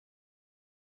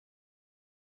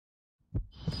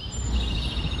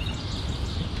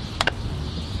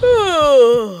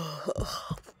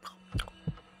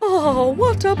Oh,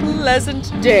 what a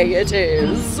pleasant day it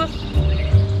is!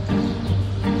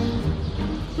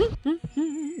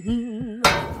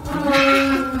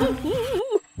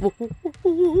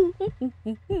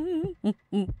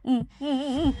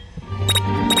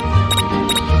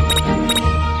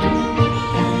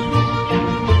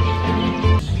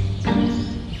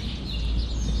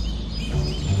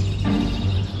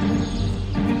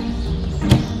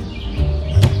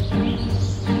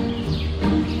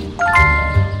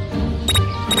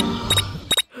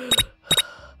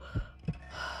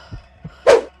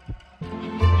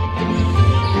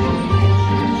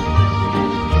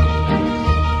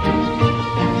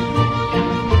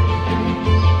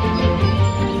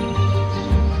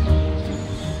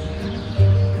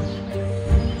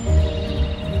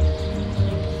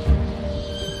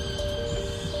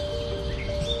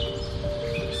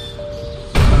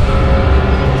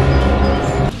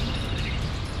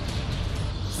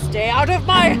 Stay out of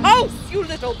my house, you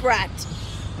little brat!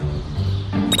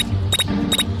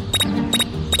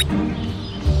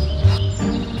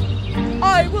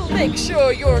 I will make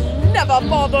sure you'll never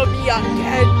bother me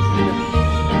again!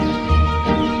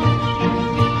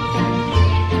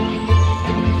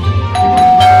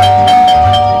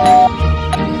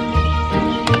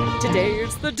 Today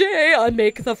is the day I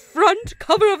make the front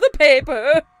cover of the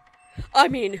paper. I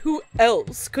mean, who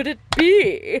else could it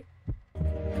be?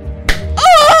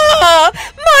 Ah!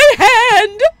 My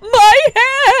hand! My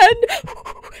hand!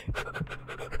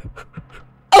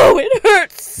 Oh, it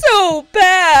hurts so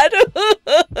bad!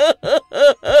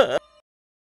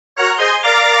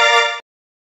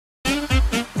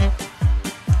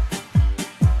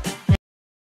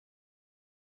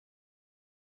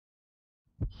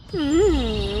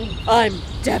 I'm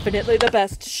definitely the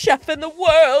best chef in the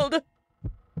world!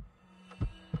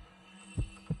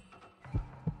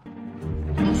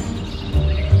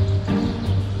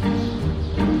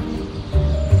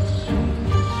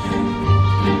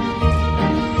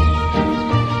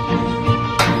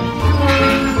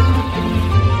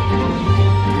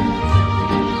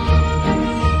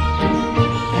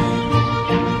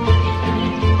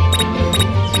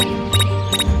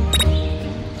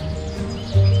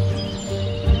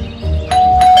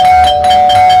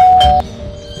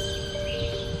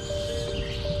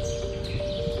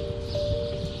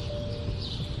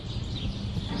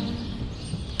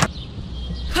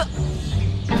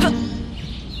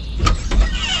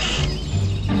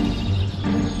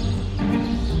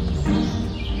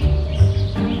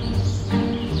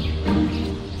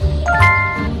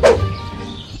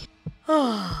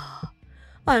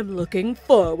 I'm looking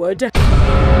forward to...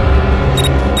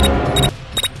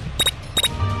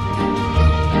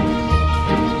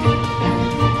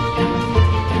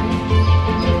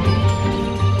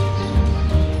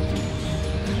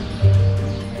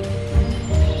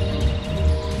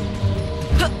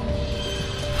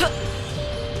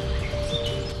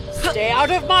 Stay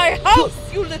out of my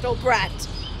house, you little brat!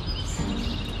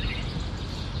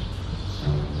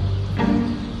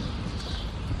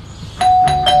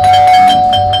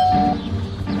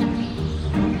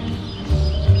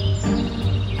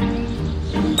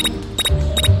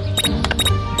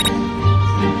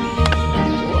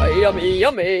 Yummy,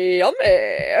 yummy,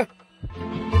 yummy!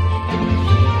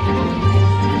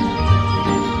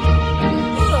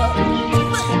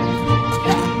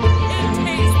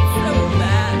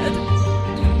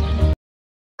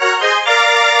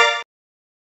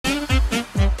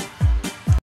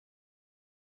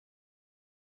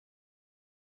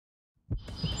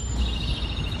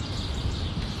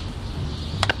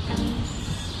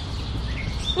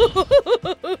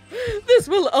 This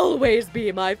will always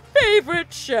be my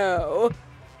favorite show.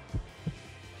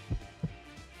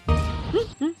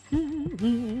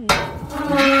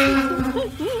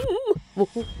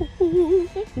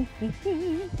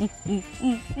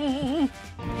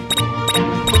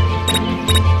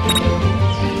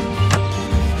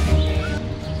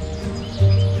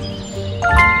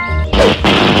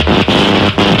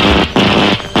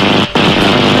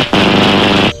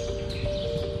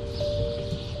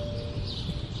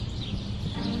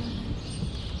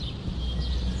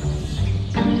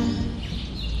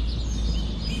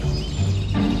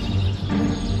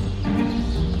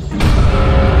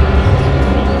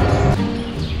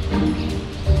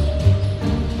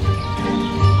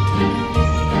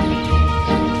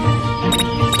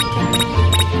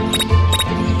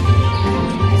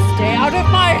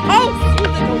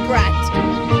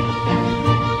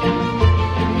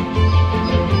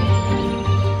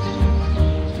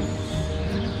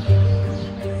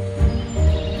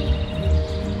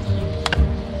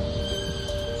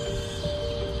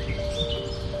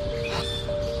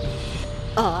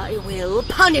 I will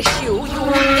punish you, you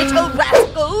little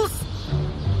rascals!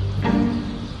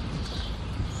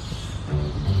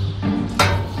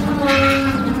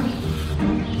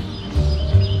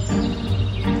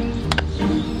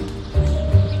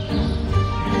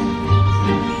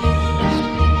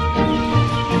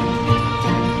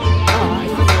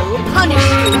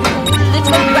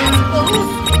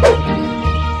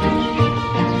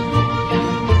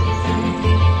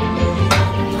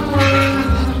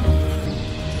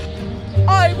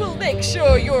 I will make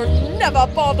sure you'll never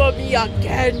bother me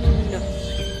again!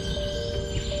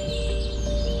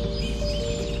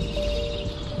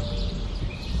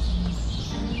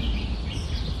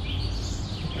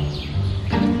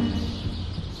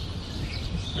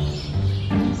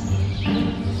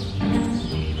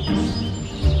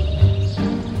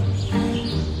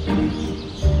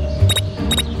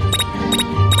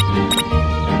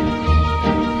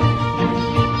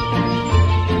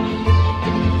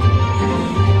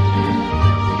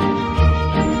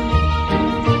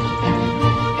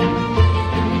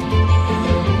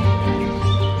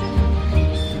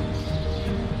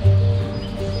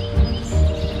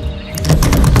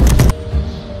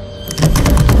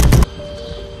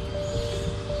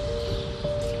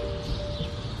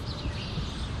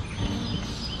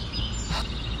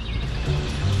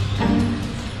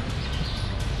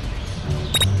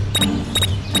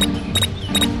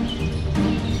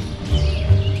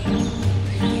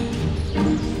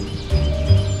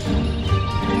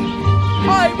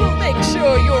 I will make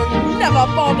sure you'll never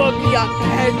bother me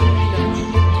again!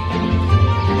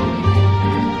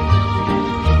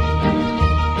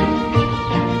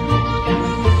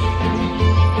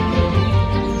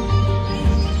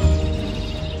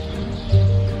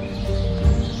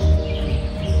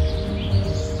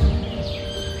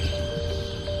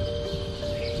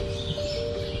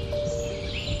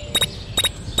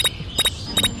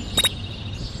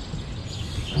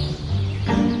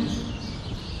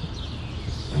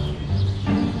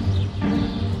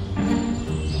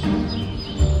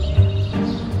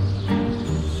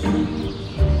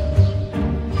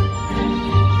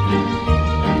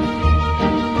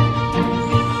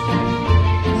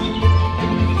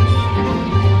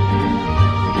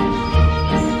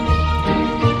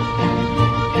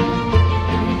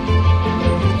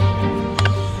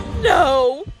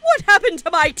 No! What happened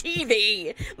to my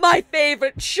TV? My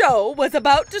favorite show was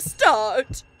about to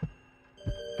start!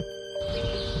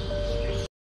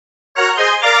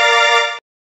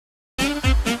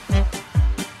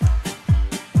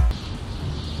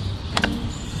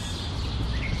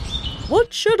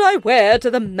 What should I wear to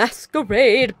the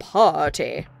masquerade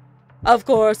party? Of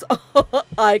course,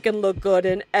 I can look good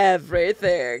in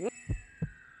everything.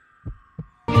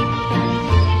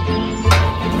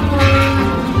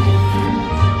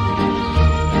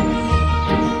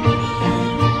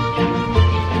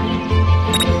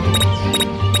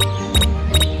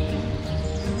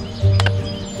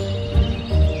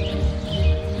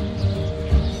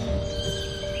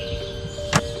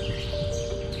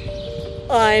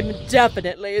 I'm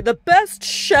definitely the best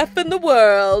chef in the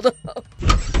world.